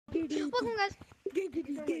Welcome guys.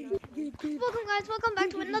 Welcome back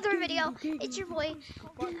to another video. It's your boy,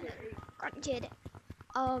 Grunt Kid.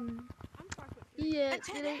 Yeah,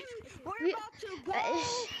 today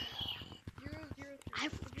I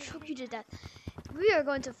choke you to death. We are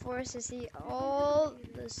going to forest to see all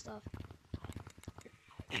this stuff.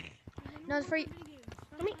 No, it's free.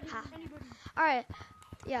 Alright,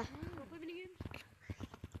 yeah.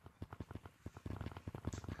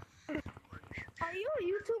 Are you a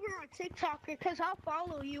YouTuber or TikToker? Because I'll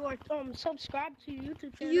follow you or subscribe to your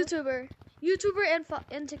YouTube channel. YouTuber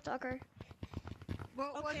and TikToker.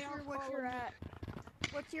 Well, Okay, what's your at?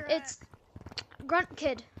 What's your It's Grunt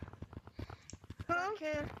Kid. Huh?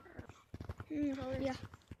 Kid? Yeah.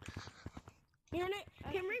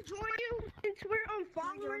 Can we join you since we're on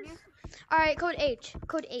followers? Alright, code H.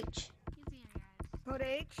 Code H. Code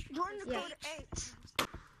H? Join the Yeah. code H.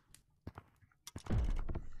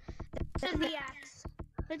 The X.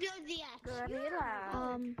 Let's go the X.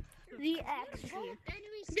 The X.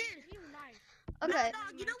 Okay.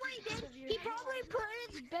 No, you know what he did? He probably put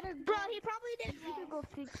his bro. He probably did. You can go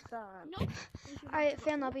fix that. Alright,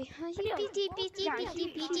 fan lobby.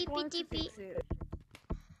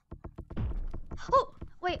 Oh,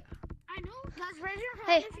 wait. I know. Guys, raise your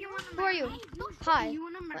hand Hey, if you want to. who are you? Hi. You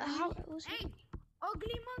want to Hey,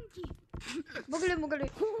 ugly monkey. boogly boogly.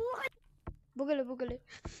 What? Boogly boogly.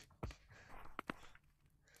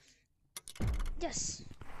 Yes.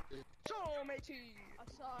 So, matey, I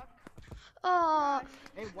suck. Oh.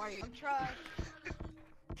 Hey, White. I'm trash.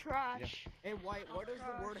 Trash. Hey, White, what does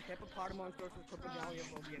the word hippopotamus versus crocodile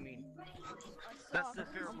mean? That's the I'm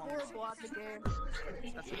pheromone. horrible at the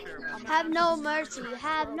game. That's the pheromone. Have no mercy.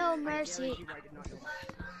 Have no mercy.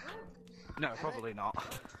 No, probably not.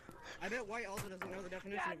 I bet White also doesn't know the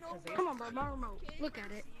definition of causation. Come on, bro. My remote. Look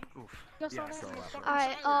at it. Oof. Just Yeah, on I saw that.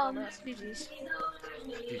 Alright, Jeez.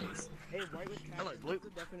 Hey, White was Hello, Blue. the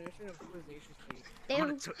definition of causation speed. I'm damn.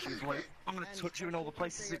 gonna touch you, Blue. I'm gonna touch you in all the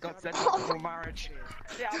places it got said before marriage.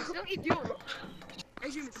 Yeah, I'm still idiot.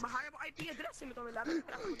 As you know, my IP address is on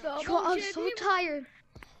the Yo, I'm so tired.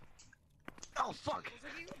 Oh, fuck.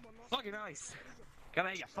 Fucking nice. Come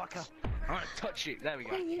here, you fucker. I'm gonna touch you. There we go.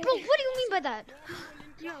 Bro, what do you mean by that?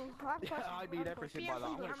 Yo, Yeah, I mean everything by that.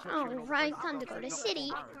 I'm gonna touch you in all the Alright, places time to it got go to said city.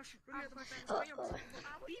 before marriage.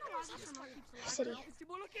 City. Change your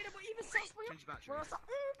battery.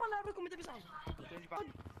 Change your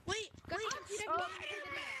battery. wait.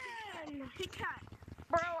 Pig cat.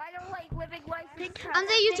 Bro, I don't like living life. I'm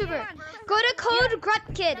the YouTuber. Go to code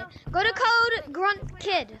Grunt Kid. Go to code Grunt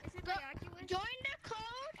Kid. Join the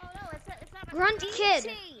code. Oh no, it's not. Grunt Kid.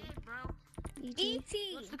 ET.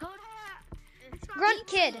 What's the code? Grunt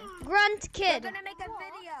Kid. Grunt We're Kid. gonna make a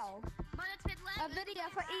video. A video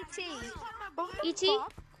for ET. ET?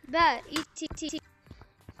 Bet. ET.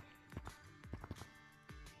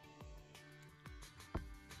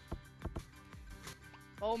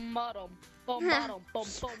 Boom bottom. Boom bottom. Boom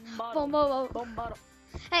Boom, boom, boom. Boom bottom.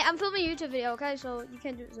 Hey, I'm filming a YouTube video, okay? So you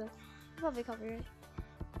can't do this. Probably copyright.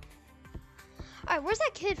 Alright, where's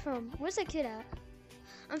that kid from? Where's that kid at?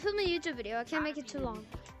 I'm filming a YouTube video. I can't make it too long.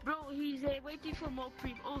 Bro, he's waiting for more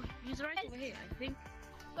creep. Oh, he's right over here, I think.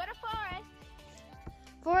 Go to forest.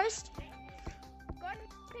 Forest? Go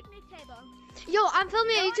to picnic table. Yo, I'm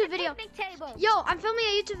filming a Go YouTube to video. picnic table. Yo, I'm filming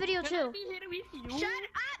a YouTube video Can I too. be here with you? Shut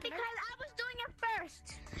up, because I was doing it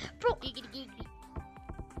first. Bro.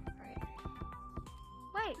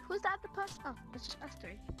 Wait, who's that? The person? Oh, it's just us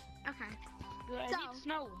three. Okay. Dude, I So- need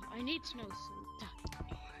snow. I need snow.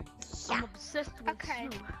 I'm obsessed with Okay.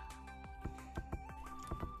 snow.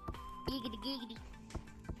 Giggity giggity.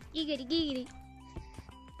 Giggity giggity.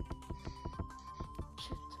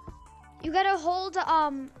 Shit. You gotta hold the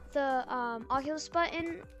Oculus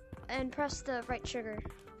button and press the right trigger.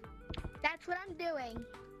 That's what I'm doing.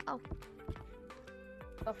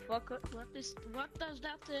 The fuck? What does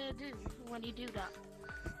that do when you do that?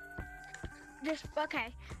 Just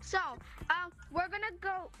okay. So, we're gonna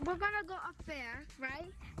go up there,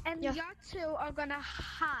 right? And Yeah. y'all two are gonna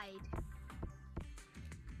hide.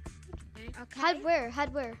 Okay. Hide where?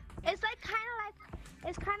 Hide where? It's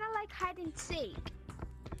kind of like hide and seek.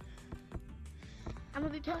 I'm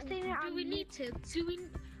gonna be posting it on YouTube.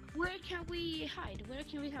 Where can we hide? Where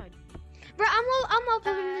can we hide? Bro, I'm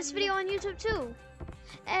uploading this video on YouTube too.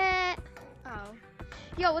 Oh.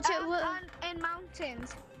 Yo, what's it? In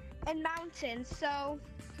mountains. In mountains. So,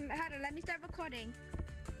 hold on, let me start recording.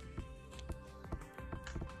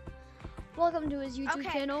 Welcome to his YouTube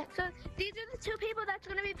Okay, channel. so these are the two people that's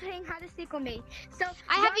gonna be playing hide and seek with me. So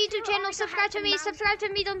I have a y'all YouTube two channel. are Subscribe to gonna me. hide in Subscribe to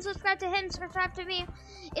me. Don't subscribe to him. Subscribe to me.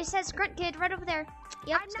 It says Grunt Kid right over there.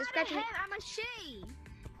 Yep. I'm not Subscribe a to him. me. I'm a she.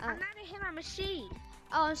 I'm not a him, I'm a she.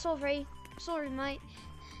 Oh, I'm sorry. Sorry, mate.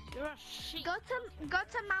 You're a sheep. Go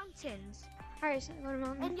to mountains. Alright, so go to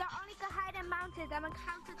mountain. And you only can hide in mountains. I'm gonna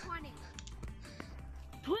count to 20.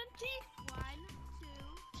 20? 1, 2,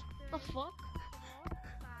 3, The fuck? 4,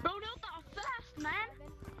 5, Bro, not that fast, man. 7,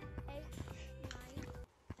 8, 9,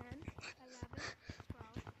 10, 11,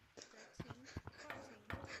 12, 13, 14,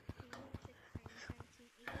 15, 16,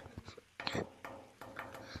 17, 18.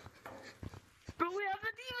 Bro, we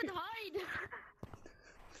haven't even hide.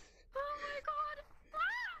 Oh my god.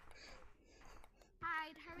 Ah!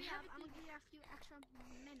 Hide, hurry up. I'm gonna give you a few extra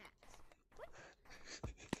minutes.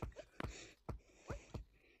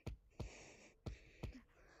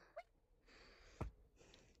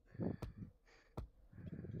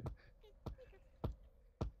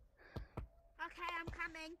 Okay, I'm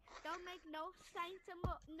coming. Don't make no signs of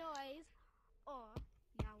noise or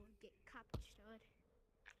y'all will get captured.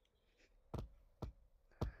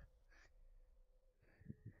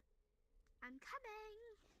 I'm coming.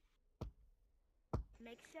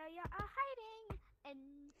 Make sure you are hiding and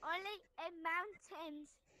only in mountains.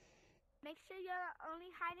 Make sure you're only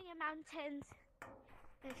hiding in mountains.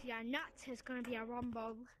 If you're not, it's gonna be a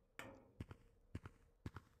rumble.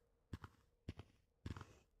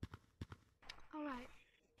 Alright.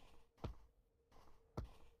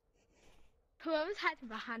 Whoever's hiding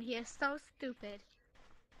behind here is so stupid.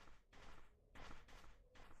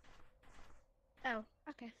 Oh,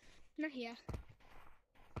 okay. Not here.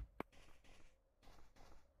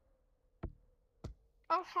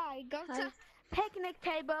 Oh, hi. Go Hi. to picnic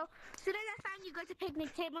table. As soon as I find you, go to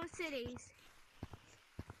picnic table cities.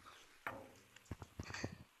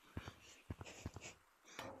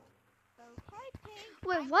 Okay, pink.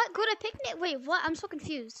 Wait, what? Go to picnic? Wait, what? I'm so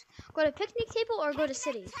confused. Go to picnic table or go to Picnic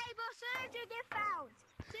cities? table. As soon as you get found.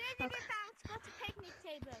 As soon as you Okay. get found, go to picnic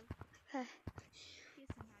table. Okay. Here's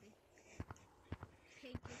somebody.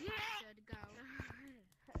 Pink is should go.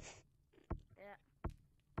 Yeah.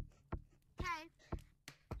 Okay.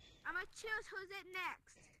 I'm gonna choose who's it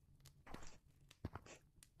next.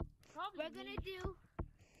 Probably We're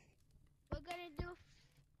gonna do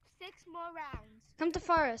 6 more rounds. Come to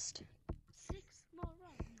forest. 6 more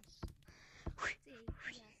rounds. See,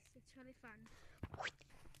 yes, it's really fun.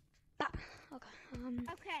 Bah. Okay.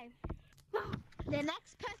 Okay. The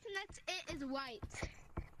next person that's it is white.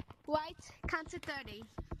 White counts to 30.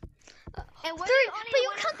 And what 30, do but only you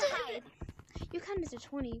want us to counted. hide? You counted to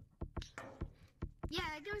 20. Yeah,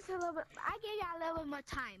 I give us a little bit. I gave you a little bit more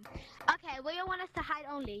time. Okay, where you want us to hide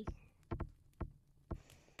only?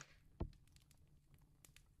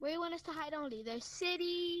 Where you want us to hide only? There's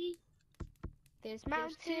city. There's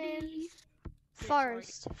mountains.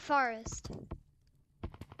 Forest. Forest.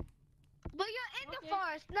 But you're in the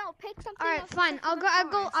forest. No, pick something. All right, else fine. except for I'll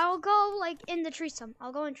the go. forest. I'll go like in the tree stump.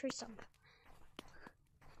 I'll go in tree stump.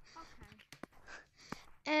 Okay.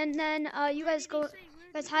 And then you guys go.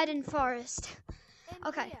 Guys hide in forest. In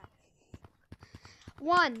Okay. here.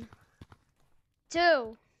 1,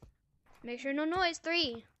 2. Make sure no noise.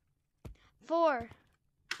 3, 4,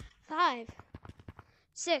 5,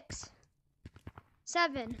 6,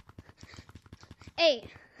 7, 8,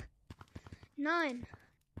 9,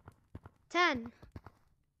 10,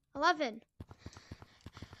 11,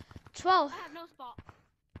 12, I have no spot.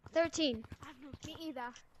 13, I have no Me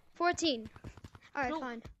either. 14. All right, No.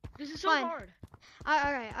 fine. This is so Fine. hard.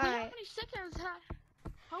 All right, Wait, all how right. many seconds?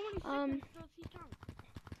 How many Um, seconds does he count?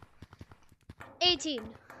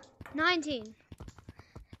 18, 19,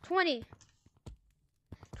 20,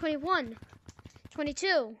 21,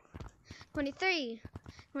 22, 23,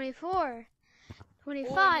 24,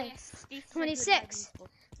 25, Oh, yes. These 26,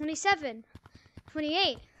 seconds. 27,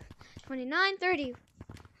 28, 29, 30.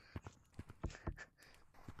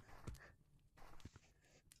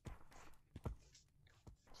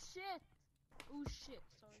 Shit. Oh shit.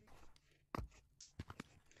 Sorry.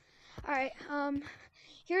 All right.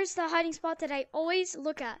 Here's the hiding spot that I always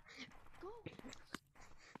look at. Go.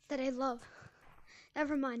 That I love.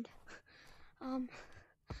 Never mind.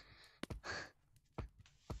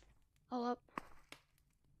 All up.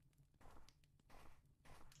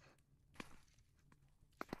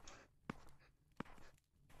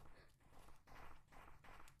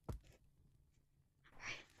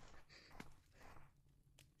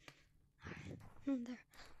 There.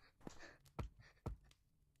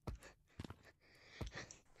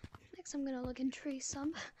 Next, I'm gonna look in tree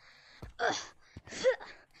stump.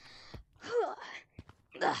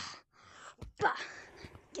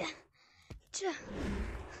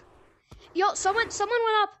 Yo, someone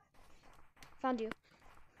went up. Found you.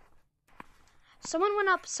 Someone went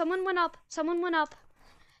up. Someone went up. Someone went up.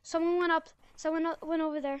 Someone went up. Someone went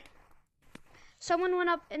over there. Someone went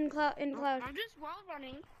up in cloud. I'm just wall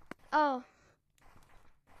running. Oh.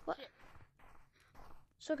 What? Shit.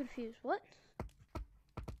 So confused. What?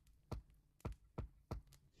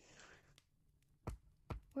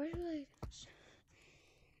 Where's the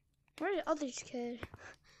other kid?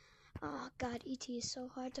 Oh God, ET is so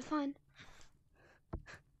hard to find.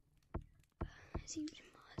 Is he using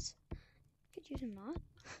mods? Could use a mod.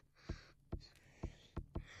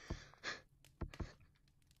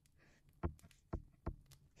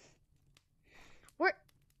 Where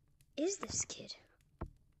is this kid?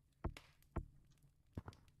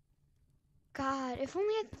 God, if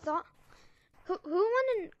only I thought. Who won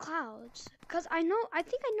in clouds? Cause I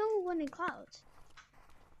think I know who won in clouds.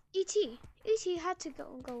 E.T. had to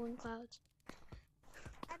go in clouds.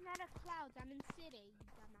 I'm not a clouds. I'm in city. You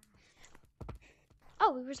dumbass.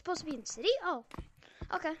 Oh, we were supposed to be in city? Oh,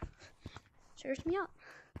 okay. Search me out.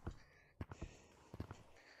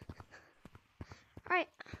 All right.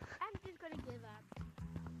 I'm just gonna give up.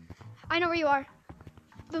 I know where you are.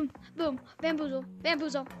 Boom, boom, bamboozle,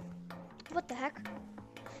 bamboozle. What the heck?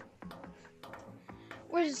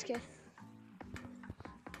 Where's this kid?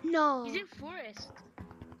 No. He's in forest.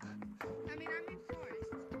 I mean, I'm in forest.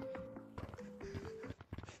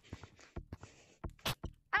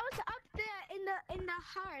 I was up there in the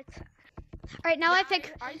heart. All right, now I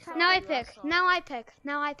pick. Now I pick. saw Now I pick.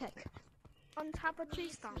 Now I pick. On top of tree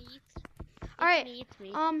stump. All right. It's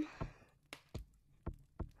me.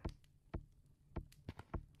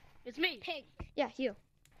 It's me. Pig. Yeah, you.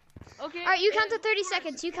 Okay. All right, you count to 30 forest,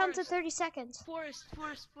 seconds. You count to forest, 30 seconds. Forest.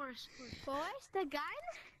 Forest? The gun?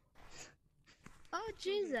 Oh,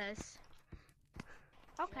 Jesus.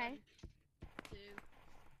 Okay. 2,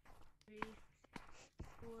 3,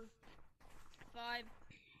 4, 5,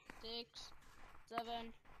 6,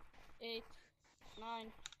 7, 8,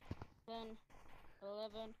 9, 10,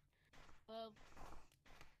 11, 12,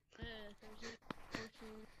 13,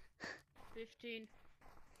 14, 15,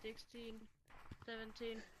 16,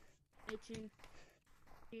 17, 18,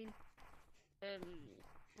 19,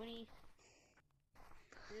 20,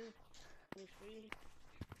 23,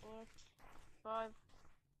 4, 5,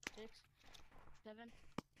 6, 7,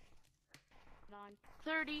 9,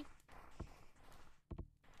 30.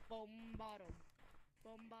 Boom, bottom.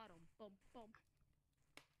 Boom, bottom. Boom, boom.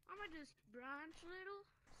 I'm gonna just branch a little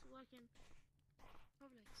so I can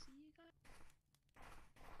probably see you guys.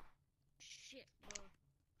 Shit, bro.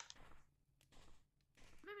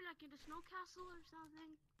 Maybe like in the snow castle or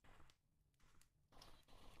something.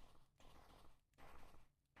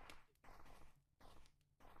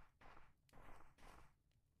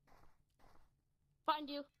 Find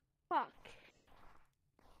you. Fuck.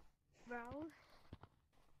 Bro.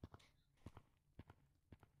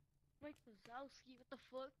 Mike Wazowski, what the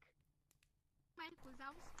fuck? Mike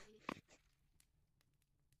Wazowski.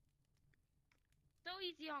 So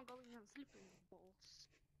easy on going on sleeping balls.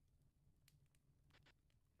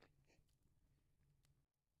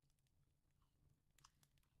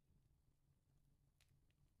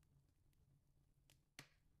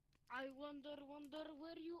 I wonder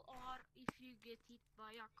where you are if you get hit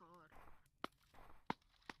by a car.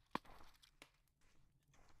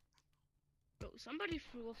 Bro, somebody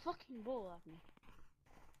threw a fucking ball at me.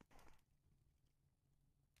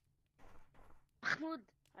 Mahmoud,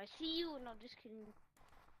 I see you. No, just kidding.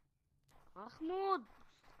 Mahmoud!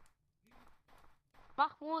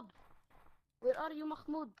 Mahmoud! Where are you,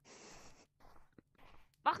 Mahmoud?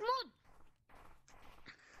 Mahmoud!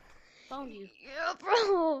 Found you. Yeah,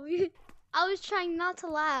 bro. I was trying not to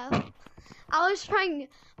laugh. I was trying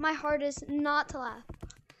my hardest not to laugh.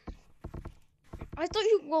 I thought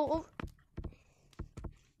you go.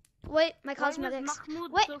 Wait, my cosmetics.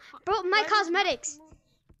 Wait, So bro, my why was cosmetics. Mahmoud-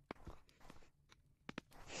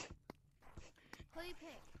 Who you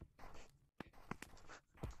pick?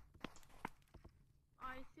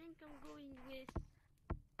 I think I'm going with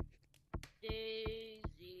Daisy.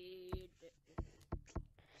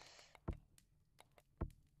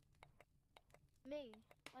 Me.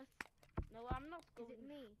 No, I'm not Is going. it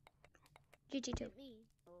me? GG2. Is it me?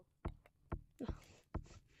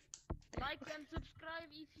 Like and subscribe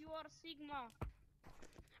if you are Sigma.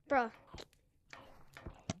 Bro.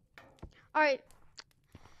 Alright.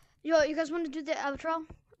 Yo, you guys want to do the outro? I'm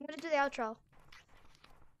going to do the outro.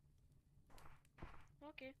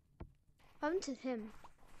 Okay. What happened to him?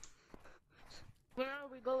 Where are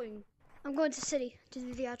we going? I'm going to city to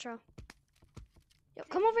do the outro. Yo,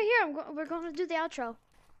 come over here. We're going to do the outro.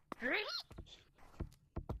 Really?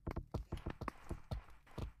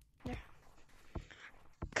 There.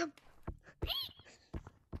 Come.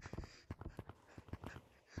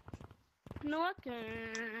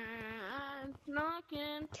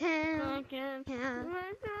 Knocking. Can. Yeah.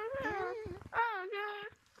 Oh, God.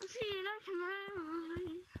 See you next time.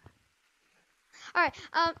 All right.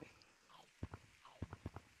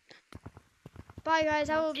 Bye guys.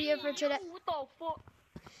 That will be it for today. What the fuck?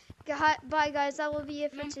 Bye guys. That will be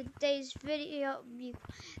it for today's video.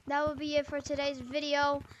 That will be it for today's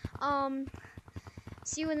video.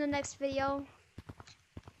 See you in the next video.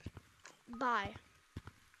 Bye.